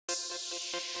The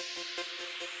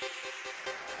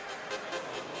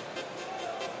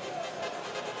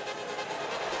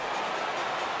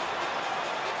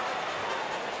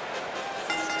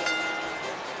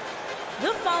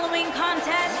following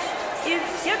contest is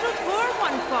scheduled for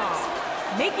one fall.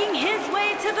 Making his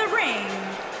way to the ring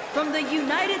from the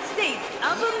United States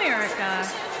of America,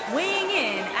 weighing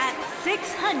in at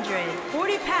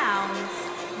 640 pounds,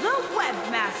 the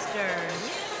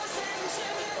Webmaster.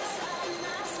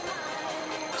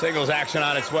 Singles action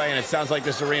on its way, and it sounds like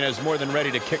this arena is more than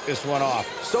ready to kick this one off.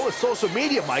 So is social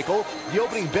media, Michael. The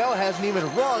opening bell hasn't even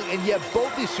rung, and yet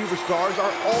both these superstars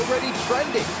are already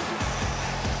trending.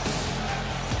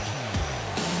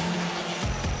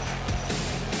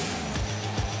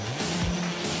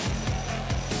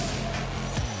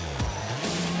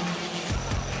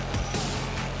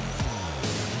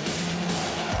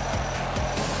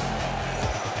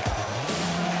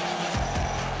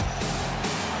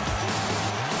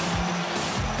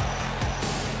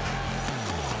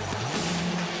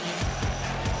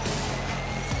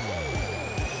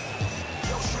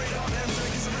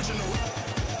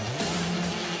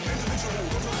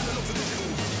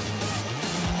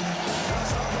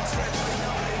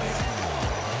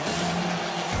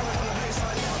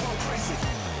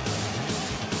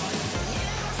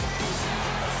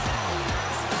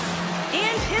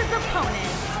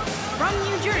 Opponent from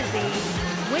New Jersey,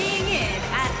 weighing in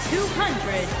at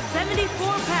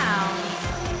 274 pounds,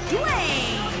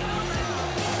 Dwayne.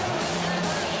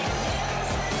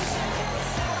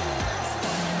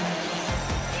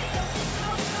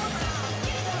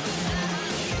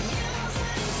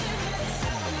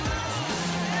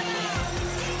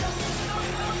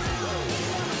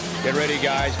 Get ready,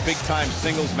 guys. Big-time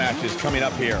singles matches coming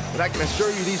up here. But I can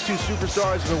assure you these two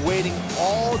superstars have been waiting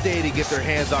all day to get their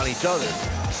hands on each other.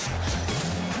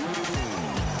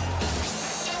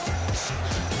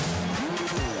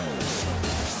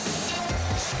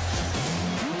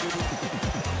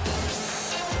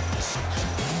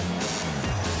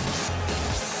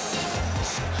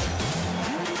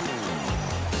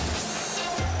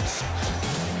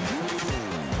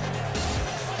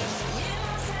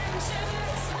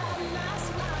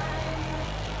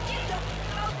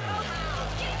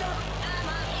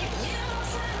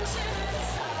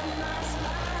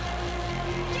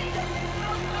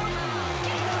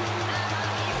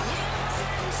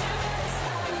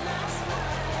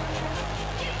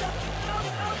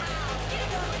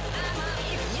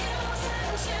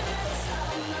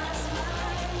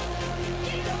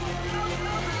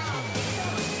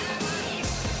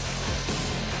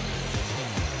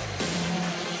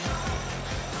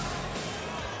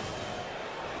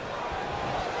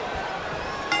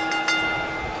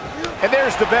 And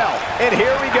there's the bell, and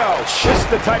here we go. This is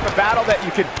the type of battle that you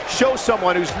can show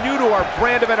someone who's new to our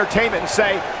brand of entertainment and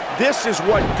say, this is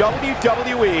what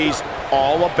WWE's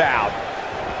all about.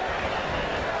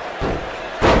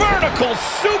 Vertical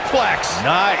suplex!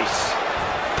 Nice.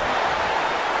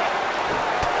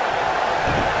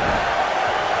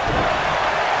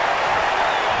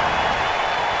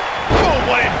 Oh,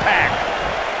 what impact!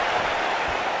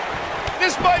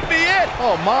 This might be it!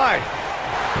 Oh, my.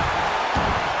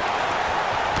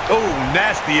 Oh,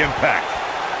 nasty impact.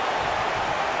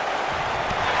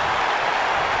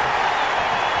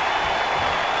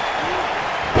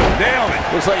 Nailed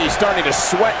it. Looks like he's starting to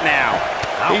sweat now.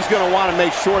 Ouch. He's going to want to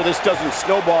make sure this doesn't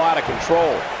snowball out of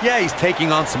control. Yeah, he's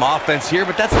taking on some offense here,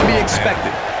 but that's to be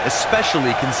expected,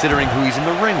 especially considering who he's in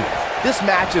the ring with. This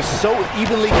match is so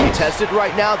evenly contested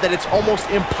right now that it's almost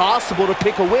impossible to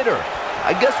pick a winner.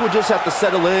 I guess we'll just have to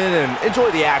settle in and enjoy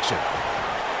the action.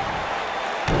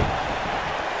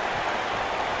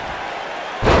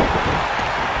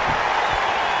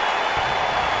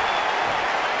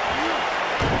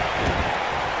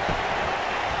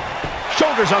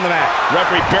 Shoulders on the mat.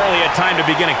 Referee barely had time to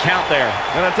begin a count there.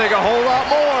 Gonna take a whole lot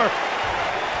more.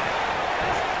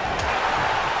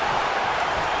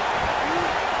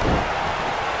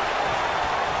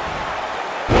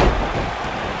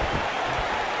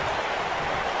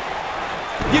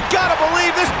 You gotta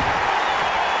believe this.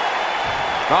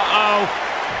 Uh-oh.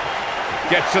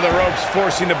 Gets to the ropes,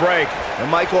 forcing the break. And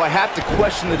Michael, I have to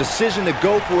question the decision to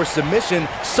go for a submission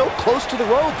so close to the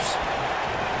ropes.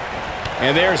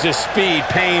 And there's his speed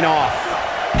paying off.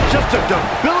 Just a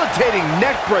debilitating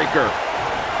neck breaker.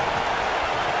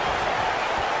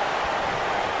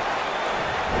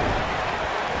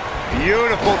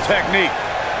 Beautiful technique.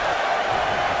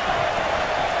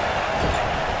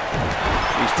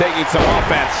 He's taking some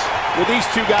offense. With these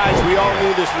two guys, we all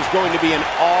knew this was going to be an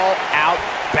all-out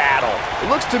battle. It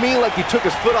looks to me like he took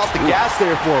his foot off the gas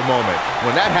there for a moment.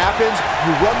 When that happens,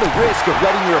 you run the risk of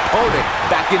letting your opponent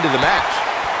back into the match.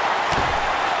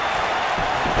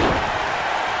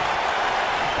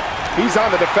 He's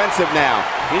on the defensive now.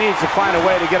 He needs to find a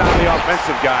way to get on the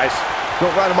offensive, guys.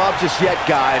 Don't write him off just yet,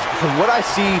 guys. From what I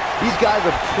see, these guys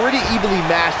are pretty evenly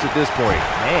matched at this point.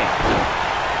 Man.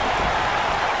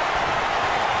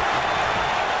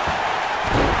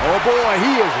 Oh boy,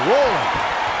 he is rolling.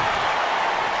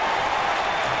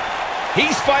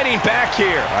 He's fighting back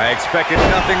here. I expected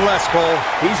nothing less, Cole.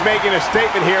 He's making a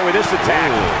statement here with this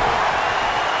attack.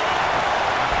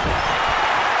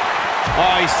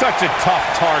 Oh, he's such a tough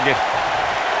target.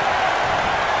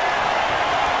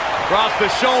 Across the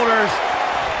shoulders.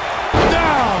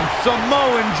 Down,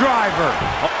 Samoan driver.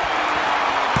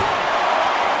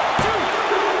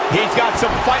 He's got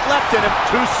some fight left in him.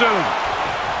 Too soon.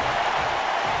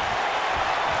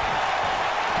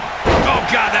 Oh,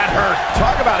 God, that hurt.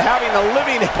 Talk about having the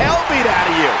living hell beat out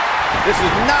of you. This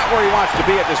is not where he wants to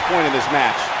be at this point in this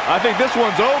match. I think this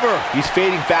one's over. He's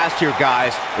fading fast here,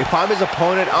 guys. If I'm his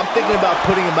opponent, I'm thinking about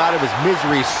putting him out of his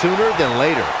misery sooner than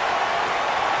later.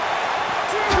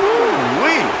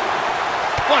 Ooh-wee.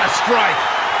 What a strike.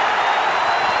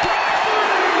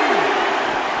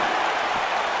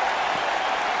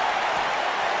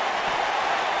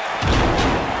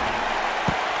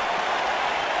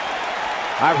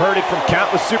 I've heard it from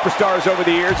countless superstars over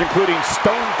the years, including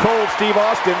Stone Cold Steve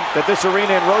Austin, that this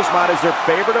arena in Rosemont is their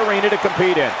favorite arena to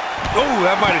compete in. Oh,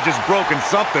 that might have just broken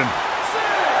something.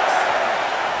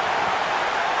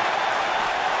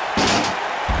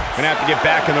 Gonna have to get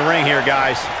back in the ring here,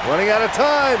 guys. Running out of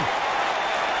time.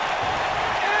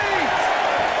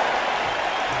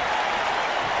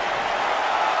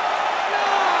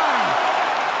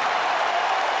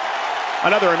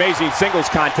 Another amazing singles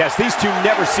contest. These two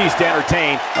never cease to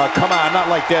entertain. Come on, not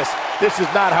like this. This is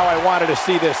not how I wanted to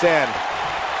see this end.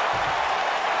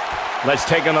 Let's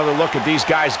take another look at these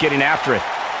guys getting after it.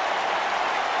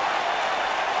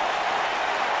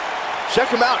 Check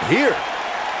him out here.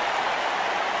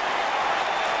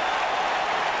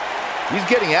 He's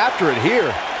getting after it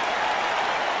here.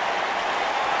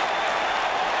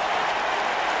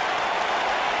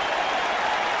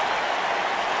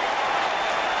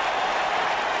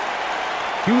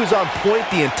 He was on point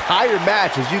the entire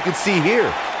match, as you can see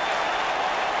here.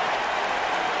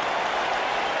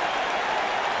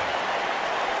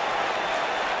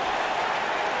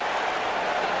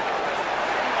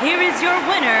 Here is your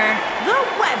winner, the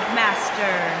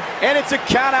Webmaster. And it's a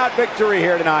count-out victory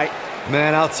here tonight.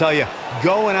 Man, I'll tell you,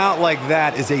 going out like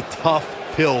that is a tough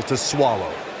pill to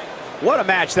swallow. What a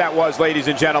match that was, ladies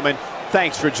and gentlemen.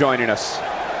 Thanks for joining us.